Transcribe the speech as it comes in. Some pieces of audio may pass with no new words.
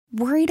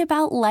Worried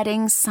about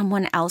letting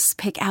someone else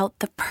pick out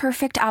the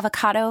perfect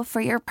avocado for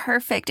your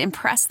perfect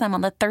impress them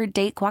on the third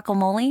date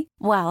guacamole?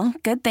 Well,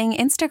 good thing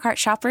Instacart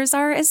shoppers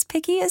are as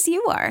picky as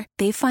you are.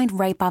 They find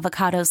ripe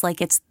avocados like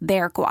it's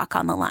their guac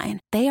on the line.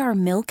 They are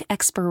milk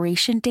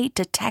expiration date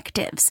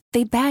detectives.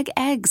 They bag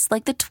eggs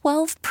like the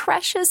 12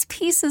 precious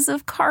pieces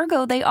of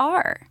cargo they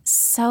are.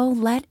 So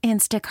let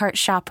Instacart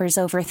shoppers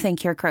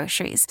overthink your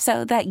groceries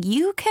so that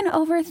you can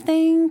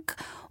overthink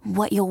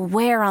what you'll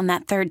wear on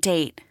that third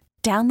date.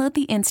 Download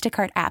the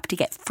Instacart app to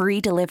get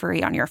free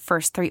delivery on your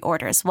first 3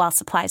 orders while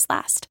supplies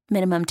last.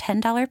 Minimum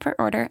 $10 per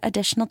order.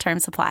 Additional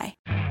terms apply.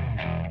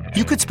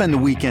 You could spend the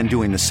weekend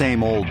doing the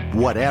same old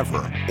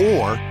whatever,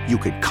 or you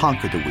could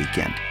conquer the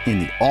weekend in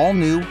the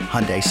all-new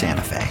Hyundai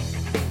Santa Fe.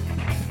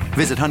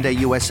 Visit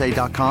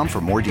HyundaiUSA.com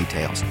for more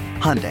details.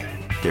 Hyundai,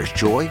 there's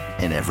joy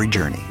in every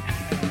journey.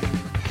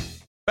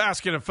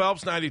 Baskin and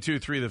Phelps,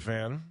 92.3 The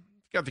Fan.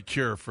 Got the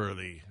cure for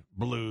the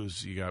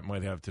blues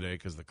might have today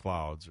because the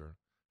clouds are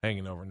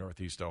hanging over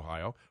Northeast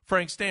Ohio.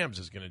 Frank Stamms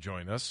is going to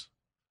join us.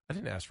 I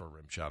didn't ask for a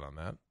rim shot on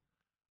that.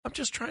 I'm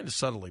just trying to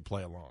subtly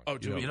play along. Oh,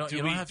 do we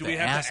have to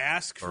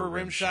ask for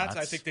rim shots?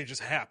 I think they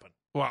just happen.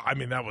 Well, I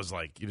mean, that was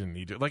like, you didn't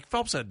need to. Like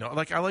Phelps said, no.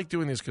 Like, I like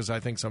doing this because I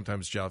think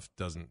sometimes Jeff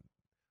doesn't.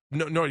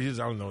 No, he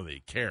doesn't. I don't know that he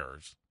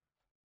cares.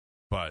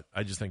 But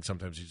I just think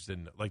sometimes he just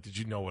didn't. Like, did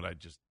you know what I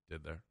just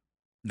did there?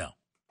 No.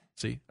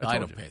 See? I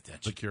don't pay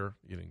attention. The cure?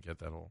 You didn't get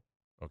that whole.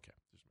 Okay.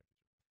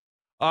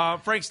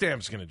 Frank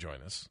Stamms is going to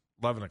join us,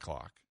 11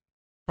 o'clock.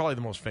 Probably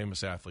the most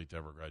famous athlete to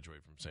ever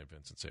graduate from St.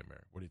 Vincent St.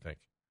 Mary. What do you think?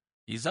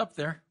 He's up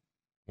there.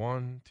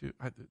 1, 2.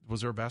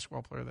 Was there a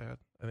basketball player they had?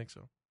 I think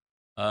so.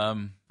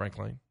 Frank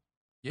Lane?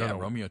 Yeah, No.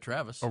 Romeo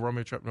Travis. Oh,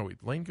 Romeo Travis. No,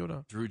 wait. Lane go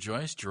to? Drew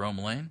Joyce, Jerome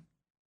Lane.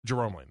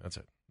 Jerome Lane. That's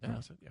it. Yeah.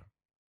 That's it. Yeah.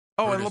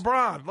 Oh, and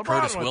LeBron. LeBron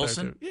Curtis went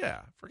Wilson. there too.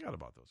 Yeah, forgot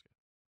about those guys.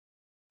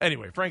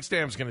 Anyway, Frank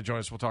Stamms is going to join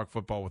us. We'll talk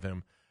football with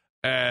him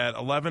at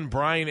 11.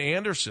 Brian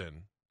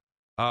Anderson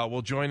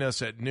will join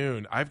us at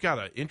noon. I've got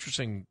an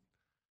interesting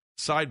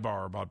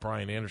sidebar about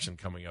Brian Anderson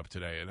coming up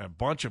today, and a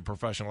bunch of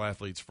professional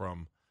athletes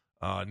from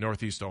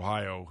Northeast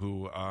Ohio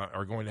who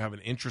are going to have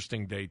an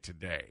interesting day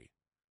today.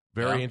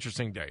 Very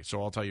interesting day.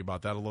 So I'll tell you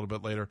about that a little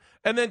bit later.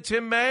 And then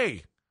Tim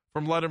May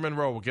from Letterman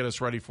Row will get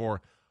us ready for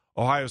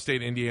Ohio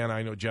State, Indiana.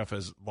 I know Jeff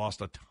has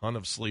lost a ton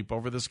of sleep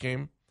over this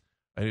game,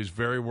 and he's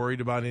very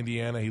worried about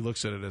Indiana. He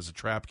looks at it as a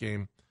trap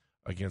game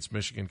against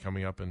Michigan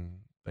coming up in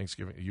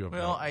Thanksgiving.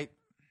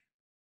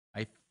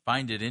 I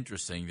find it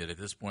interesting that at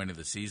this point of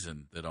the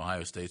season that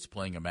Ohio State's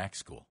playing a MAC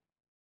school.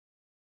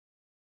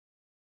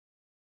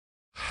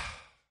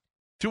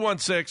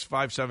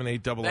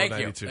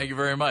 216-578-0092. Thank you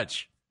very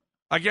much.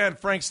 Again,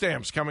 Frank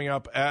Stamms coming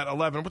up at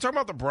 11. We're talking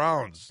about the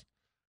Browns,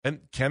 and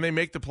can they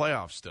make the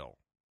playoffs still?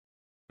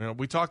 You know,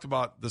 we talked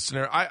about the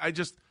scenario.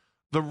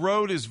 The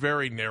road is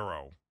very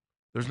narrow.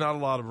 There's not a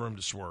lot of room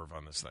to swerve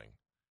on this thing,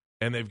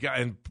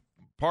 and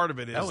part of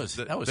it is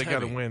that was they got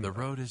to win. The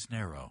road is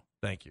narrow.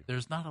 Thank you.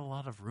 There's not a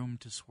lot of room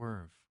to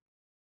swerve.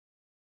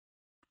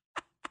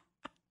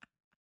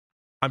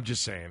 I'm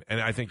just saying, and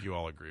I think you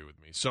all agree with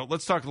me. So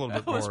let's talk a little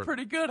bit more. That was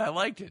pretty good. I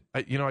liked it.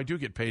 I do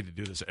get paid to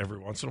do this every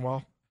once in a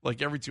while.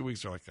 Like every 2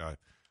 weeks, they're like,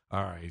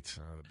 all right,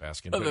 the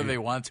Baskin. Whether they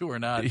want to or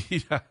not.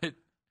 Yeah.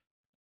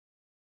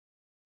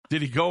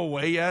 Did he go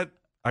away yet?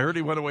 I heard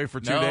he went away for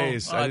 2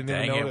 days. I didn't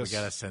even notice. We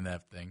got to send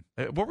that thing.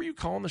 What were you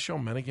calling the show,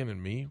 Mennigan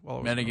and Me?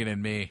 Mennigan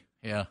and Me,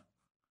 yeah.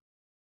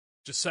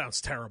 Just sounds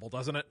terrible,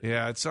 doesn't it?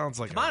 Yeah, it sounds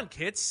like. Come on,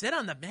 kids, sit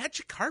on the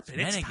magic carpet.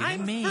 It's time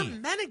for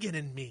Mennigan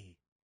and Me.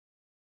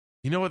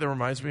 You know what that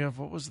reminds me of?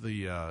 What was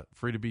the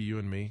Free to Be You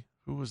and Me?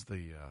 Who was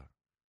the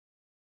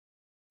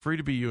Free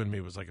to Be You and Me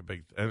was like a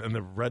big, and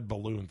the red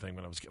balloon thing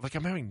when I was like,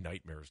 I'm having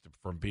nightmares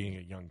from being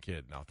a young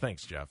kid now.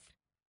 Thanks, Jeff.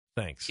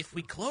 Thanks. If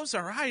we close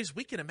our eyes,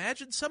 we can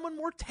imagine someone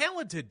more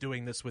talented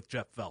doing this with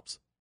Jeff Phelps.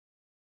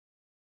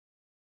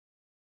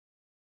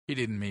 He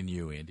didn't mean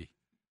you, Andy.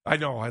 I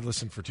know. I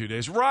listened for 2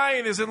 days.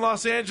 Ryan is in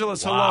Los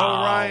Angeles. Wow.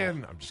 Hello,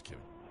 Ryan. I'm just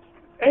kidding.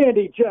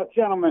 Andy, Jeff,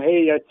 gentlemen,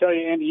 hey, I tell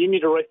you, Andy, you need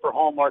to write for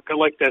Hallmark. I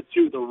like that,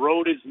 too. The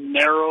road is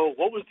narrow.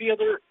 What was the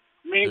other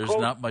main There's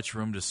quote? not much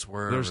room to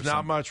swerve. There's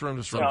not much room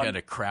to swerve. Some kind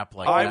of crap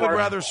like I that. would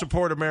rather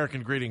support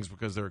American Greetings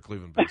because they're a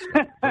Cleveland-based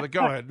company.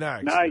 Go ahead,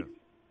 next. Nice.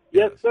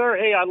 Yes, sir.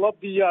 Hey, I love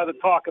the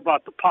talk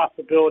about the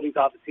possibilities.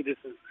 Obviously, this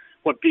is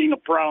what being a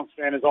Browns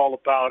fan is all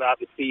about.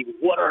 Obviously,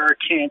 what are our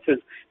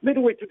chances?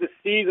 Midway through the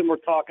season, we're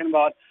talking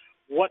about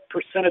what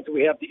percentage do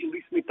we have to at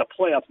least make the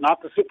playoffs,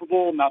 not the Super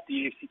Bowl, not the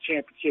AFC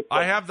Championship.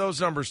 I have those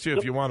numbers, too,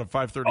 if you want them.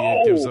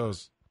 538 gives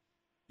those.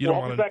 You don't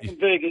want back in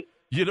Vegas.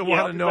 You don't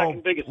want to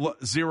know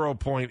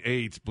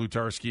 0.8,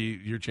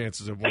 Blutarski, your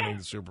chances of winning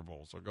the Super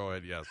Bowl. So go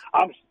ahead, yes.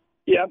 I'm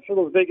sure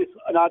those Vegas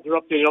odds are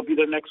updated. I'll be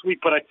there next week.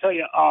 But I tell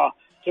you,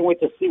 can't wait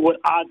to see what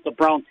odds the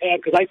Browns have,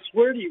 because I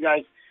swear to you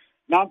guys,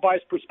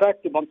 non-biased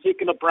perspective, I'm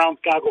taking the Browns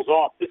goggles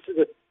off. This is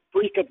a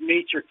freak of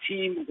nature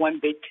team when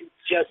they can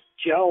just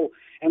gel.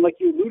 And like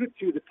you alluded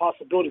to, the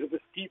possibilities of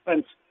this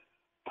defense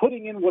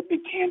putting in what they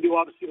can do,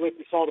 obviously, like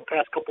we saw the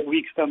past couple of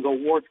weeks,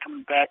 Denzel Ward's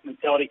coming back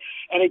mentality.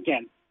 And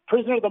again,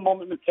 prisoner of the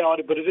moment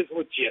mentality, but it is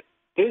legit.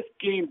 this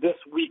game this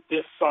week,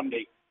 this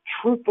Sunday,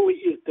 truthfully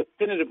is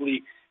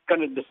definitively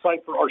going to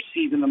decipher our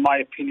season, in my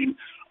opinion.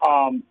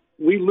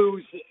 We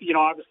lose,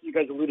 obviously you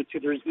guys alluded to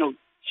there is no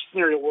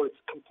scenario where it's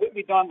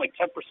completely done, like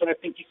 10%, I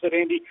think you said,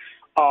 Andy.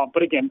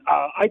 But again,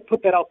 I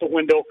put that out the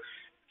window.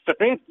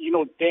 Stefanski, you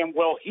know damn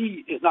well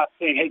he is not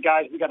saying, hey,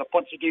 guys, we got a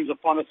bunch of games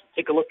upon us.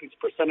 Take a look at these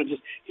percentages.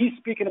 He's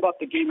speaking about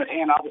the game at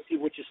hand, obviously,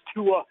 which is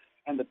Tua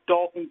and the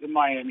Dolphins in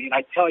Miami. And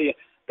I tell you,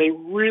 they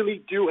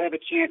really do have a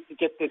chance to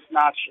get this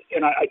notch.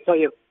 And I tell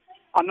you,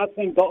 I'm not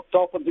saying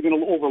Dolphins are going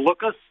to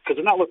overlook us because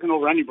they're not looking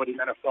over anybody in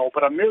the NFL,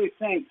 but I'm merely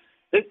saying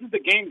this is the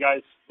game,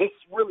 guys. This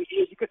really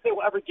is. You could say,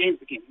 well, every game's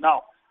the game.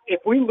 No.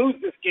 If we lose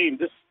this game,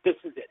 this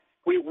is it.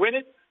 We win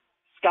it,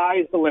 sky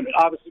is the limit.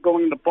 Obviously,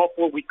 going into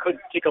Buffalo, we could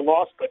take a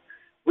loss, but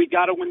we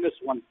got to win this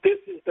one. This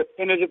is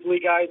definitively,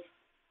 guys.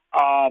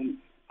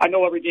 I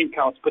know every game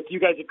counts, but do you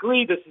guys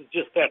agree this is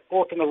just that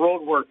fork in the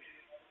road where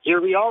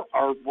here we are,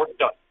 or we're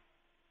done?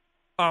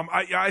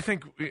 I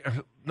think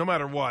no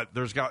matter what,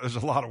 there's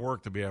a lot of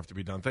work to have to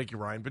be done. Thank you,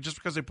 Ryan. But just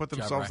because they put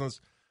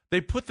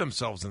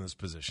themselves in this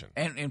position,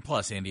 and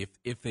plus, Andy,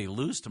 if they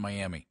lose to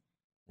Miami,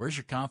 where's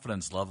your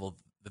confidence level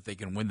that they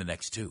can win the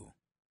next two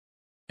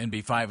and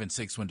be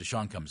 5-6 when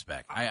Deshaun comes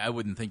back? I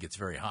wouldn't think it's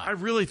very high. I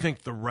really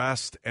think the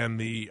rest and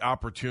the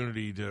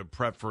opportunity to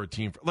prep for a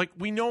team, like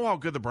we know how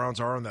good the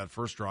Browns are on that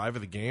first drive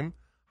of the game.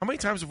 How many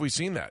times have we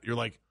seen that? You're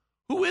like,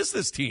 who is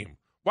this team?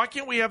 Why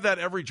can't we have that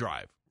every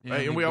drive? Yeah,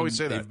 right? And we always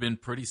say that. They've been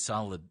pretty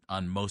solid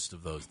on most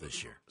of those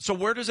this year. So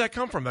where does that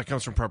come from? That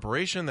comes from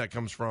preparation. That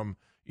comes from,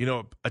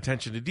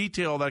 attention to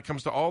detail. That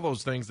comes to all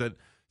those things that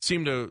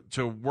seem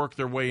to work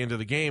their way into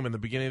the game in the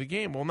beginning of the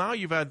game. Well, now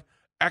you've had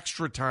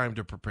extra time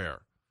to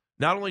prepare.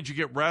 Not only did you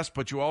get rest,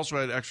 but you also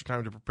had extra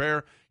time to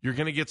prepare. You're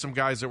going to get some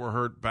guys that were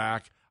hurt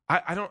back.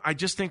 I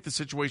just think the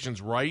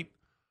situation's right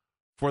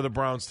for the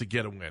Browns to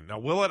get a win. Now,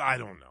 will it? I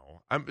don't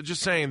know. I'm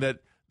just saying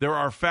that there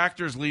are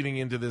factors leading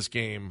into this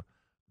game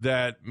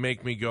that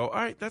make me go, all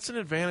right, that's an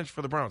advantage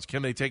for the Browns.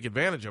 Can they take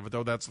advantage of it,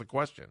 though? That's the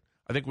question.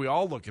 I think we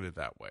all look at it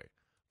that way.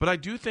 But I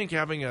do think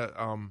having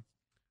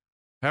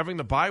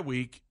the bye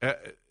week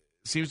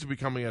seems to be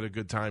coming at a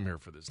good time here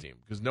for this team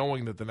because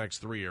knowing that the next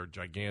three are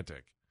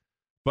gigantic.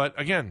 But,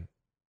 again,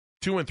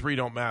 2 and 3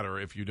 don't matter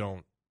if you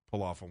don't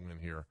pull off a win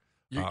here.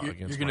 You're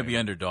going to be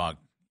underdog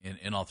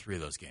in all three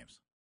of those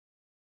games.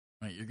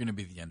 Right? You're going to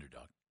be the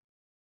underdog.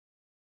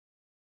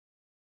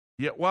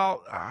 Yeah,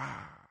 well...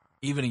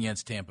 even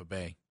against Tampa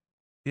Bay.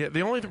 Yeah,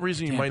 the only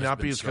reason you might not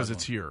be is because struggling.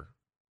 it's here.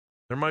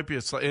 There might be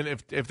a slide. And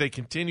if they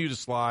continue to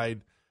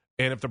slide,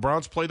 and if the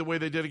Browns play the way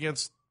they did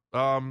against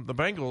the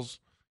Bengals,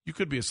 you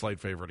could be a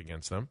slight favorite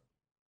against them.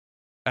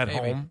 At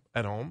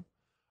home.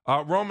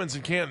 Roman's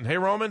in Canton. Hey,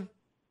 Roman.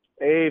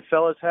 Hey,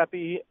 fellas.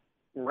 Happy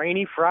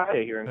rainy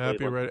Friday here in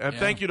Cleveland. And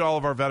thank you to all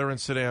of our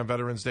veterans today on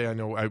Veterans Day. I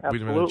know we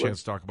didn't have a chance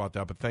to talk about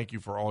that, but thank you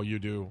for all you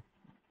do.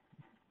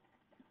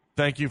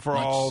 Thank you for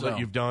all that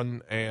you've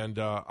done, and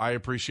I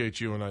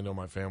appreciate you, and I know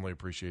my family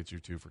appreciates you,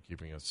 too, for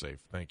keeping us safe.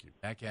 Thank you.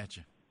 Back at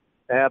you.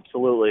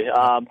 Absolutely.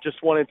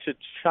 Just wanted to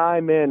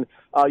chime in.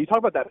 You talk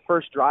about that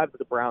first drive that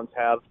the Browns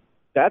have.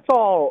 That's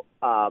all,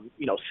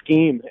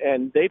 scheme,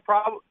 and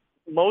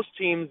most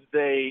teams,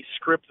 they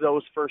script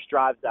those first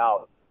drives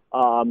out.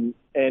 And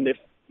if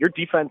your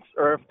defense,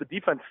 or if the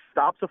defense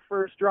stops the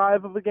first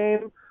drive of the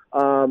game,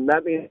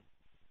 that means,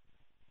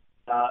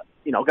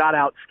 got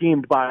out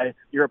schemed by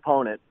your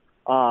opponent.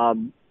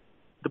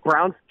 The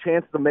Browns'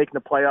 chances of making the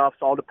playoffs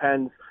all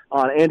depends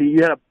on, Andy,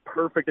 you had a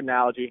perfect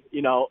analogy,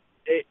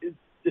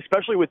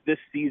 especially with this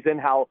season,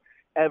 how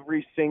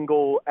every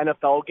single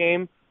NFL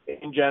game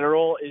in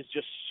general is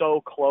just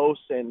so close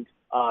and,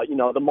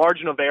 the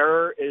margin of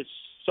error is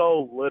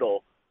so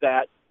little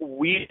that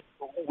we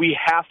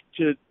have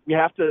to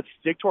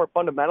stick to our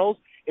fundamentals,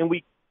 and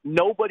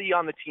nobody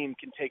on the team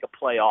can take a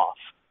play off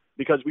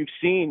because we've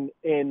seen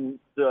in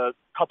the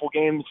couple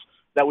games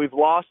that we've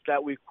lost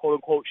that we quote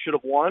unquote should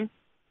have won.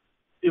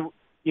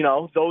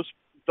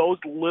 Those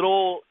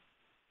little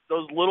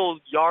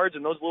yards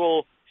and those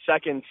little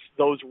seconds,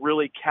 those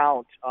really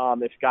count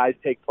if guys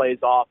take plays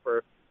off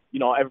or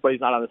everybody's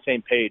not on the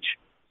same page.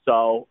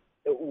 So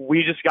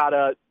we just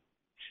gotta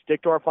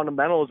stick to our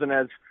fundamentals, and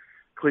as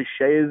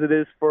cliche as it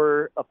is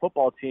for a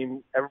football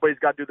team, everybody's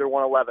got to do their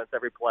 111th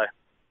every play.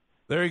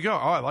 There you go.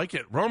 Oh, I like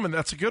it, Roman.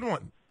 That's a good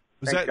one.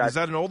 Is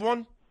that an old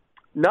one?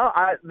 No,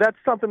 that's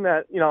something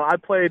that, I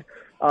played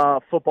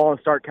football in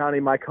Stark County.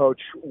 My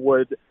coach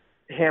would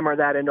hammer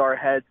that into our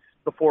heads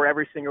before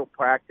every single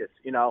practice,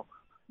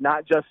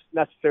 not just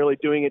necessarily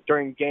doing it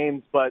during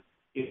games, but,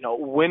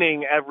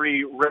 winning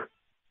every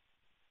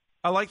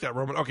I like that,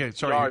 Roman. Okay,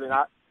 sorry.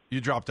 You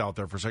dropped out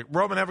there for a second.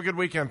 Roman, have a good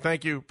weekend.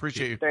 Thank you.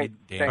 Appreciate you. Thanks,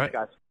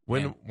 guys.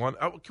 Can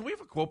we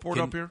have a quote board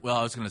up here? Well,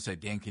 I was going to say,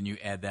 Dan, can you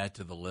add that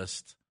to the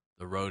list?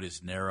 The road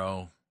is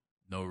narrow,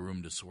 no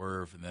room to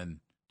swerve, and then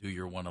do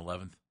your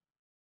 111th.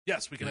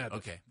 Yes, we can add that.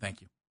 Okay,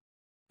 thank you.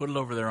 Put it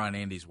over there on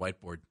Andy's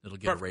whiteboard. It'll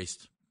get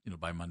erased,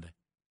 by Monday.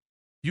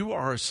 You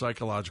are a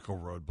psychological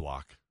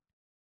roadblock.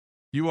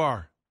 You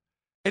are.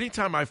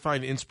 Anytime I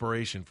find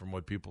inspiration from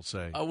what people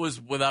say. I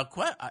was without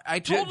question. I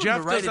told him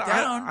Jeff to write it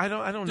down. I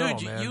don't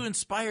Dude, know, man. You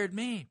inspired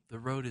me. The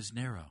road is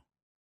narrow.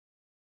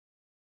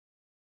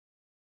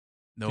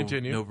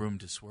 Continue. No room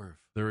to swerve.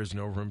 There is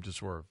no room to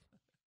swerve.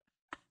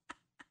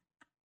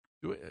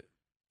 Do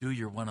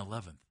your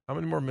 111th. How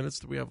many more minutes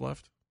do we have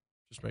left?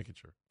 Just making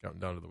sure. Counting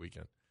down to the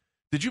weekend.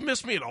 Did you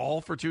miss me at all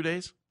for 2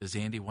 days? Does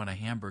Andy want a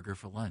hamburger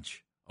for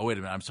lunch? Oh, wait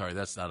a minute. I'm sorry.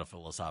 That's not a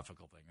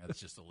philosophical thing. That's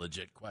just a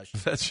legit question.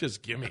 That's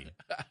just gimme.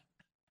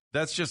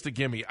 That's just a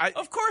gimme.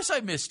 Of course I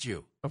missed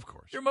you. Of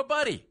course. You're my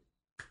buddy.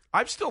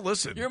 I'm still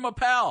listening. You're my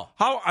pal.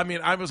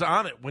 I was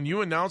on it when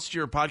you announced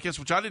your podcast,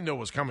 which I didn't know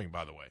was coming,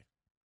 by the way.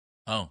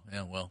 Oh,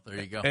 yeah, well, there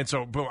you go. And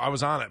so, boom, I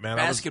was on it, man.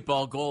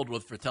 Basketball gold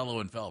with Fratello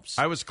and Phelps.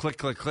 I was click,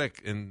 click,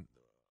 click in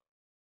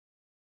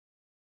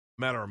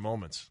a matter of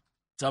moments.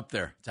 It's up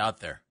there. It's out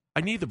there. I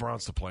need the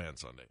Browns to play on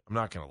Sunday. I'm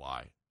not going to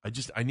lie.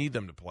 I need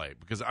them to play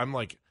because I'm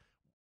like,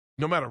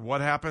 no matter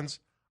what happens,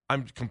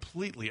 I'm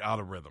completely out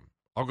of rhythm.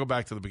 I'll go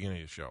back to the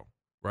beginning of the show,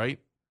 right?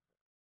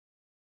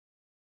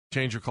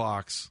 Change your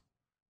clocks.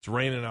 It's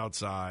raining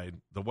outside.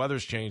 The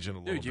weather's changing a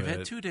little bit. Dude, you've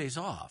had 2 days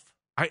off.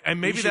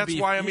 And maybe that's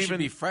why I'm you even should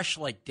be fresh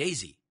like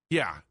Daisy.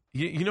 Yeah.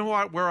 You know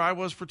where I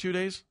was for 2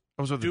 days?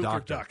 I was with the Duke or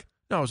doctor. Duck?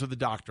 No, I was with the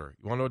doctor.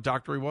 You want to know what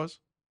doctor he was?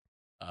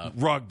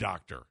 Rug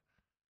doctor.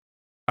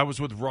 I was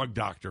with Rug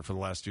Doctor for the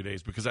last 2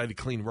 days because I had to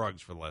clean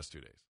rugs for the last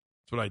 2 days.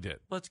 That's what I did.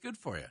 Well, it's good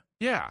for you.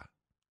 Yeah.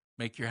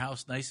 Make your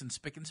house nice and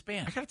spick and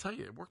span. I got to tell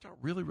you, it worked out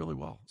really, really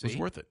well. It was See?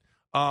 worth it.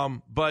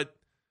 But,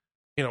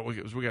 you know,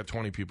 we got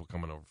 20 people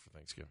coming over for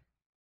Thanksgiving.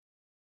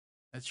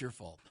 That's your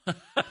fault. I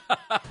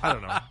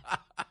don't know.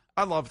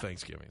 I love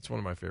Thanksgiving. It's one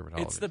of my favorite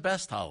holidays. It's the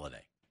best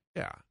holiday.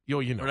 Yeah.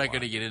 You know We're not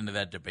going to get into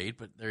that debate,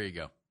 but there you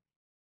go.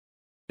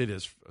 It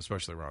is,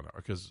 especially around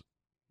because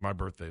my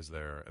birthday's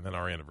there, and then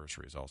our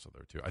anniversary is also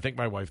there, too. I think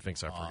my wife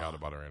thinks I forgot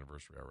about our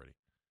anniversary already.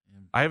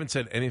 I haven't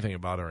said anything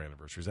about our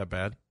anniversary. Is that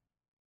bad?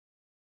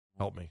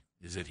 Help me.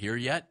 Is it here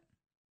yet?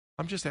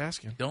 I'm just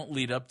asking. Don't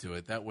lead up to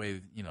it. That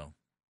way,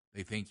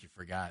 they think you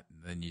forgot,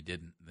 and then you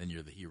didn't, and then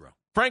you're the hero.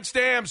 Frank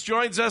Stamps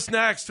joins us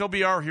next. He'll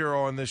be our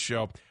hero on this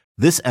show.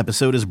 This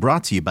episode is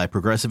brought to you by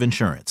Progressive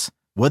Insurance.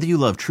 Whether you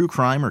love true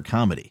crime or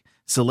comedy,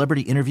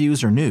 celebrity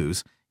interviews or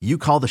news, you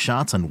call the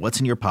shots on what's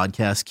in your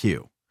podcast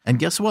queue. And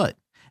guess what?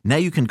 Now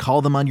you can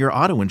call them on your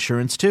auto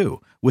insurance,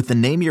 too, with the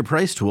Name Your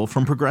Price tool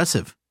from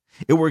Progressive.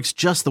 It works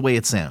just the way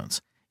it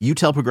sounds. You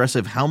tell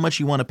Progressive how much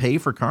you want to pay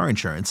for car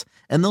insurance,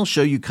 and they'll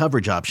show you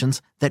coverage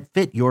options that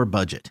fit your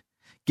budget.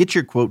 Get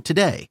your quote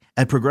today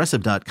at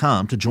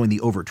Progressive.com to join the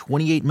over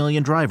 28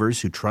 million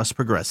drivers who trust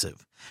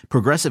Progressive.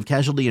 Progressive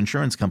Casualty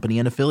Insurance Company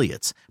and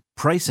Affiliates.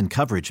 Price and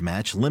coverage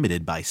match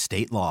limited by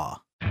state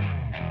law.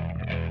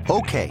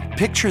 Okay,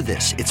 picture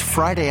this. It's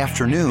Friday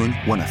afternoon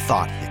when a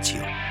thought hits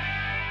you.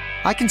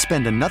 I can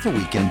spend another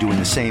weekend doing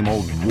the same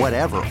old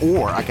whatever,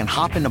 or I can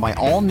hop into my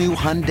all-new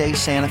Hyundai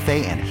Santa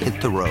Fe and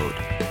hit the road.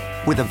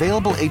 With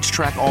available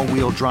H-Track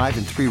all-wheel drive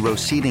and 3-row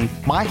seating,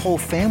 my whole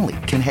family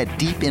can head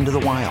deep into the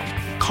wild.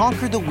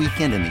 Conquer the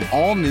weekend in the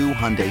all-new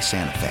Hyundai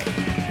Santa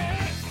Fe.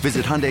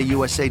 Visit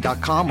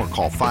HyundaiUSA.com or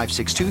call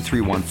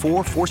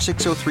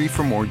 562-314-4603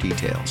 for more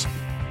details.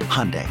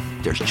 Hyundai,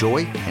 there's joy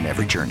in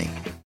every journey.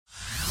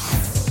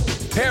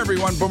 Hey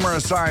everyone, Boomer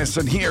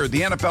Esiason here.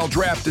 The NFL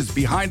Draft is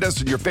behind us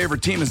and your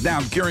favorite team is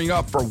now gearing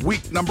up for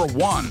week number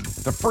 1.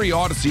 The free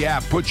Odyssey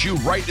app puts you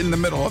right in the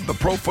middle of the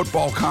pro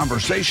football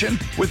conversation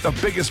with the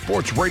biggest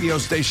sports radio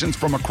stations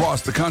from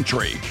across the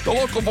country. The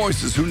local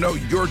voices who know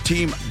your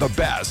team the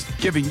best,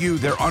 giving you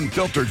their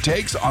unfiltered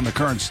takes on the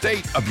current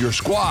state of your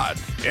squad.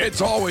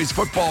 It's always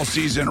football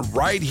season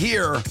right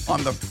here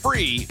on the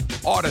free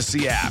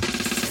Odyssey app.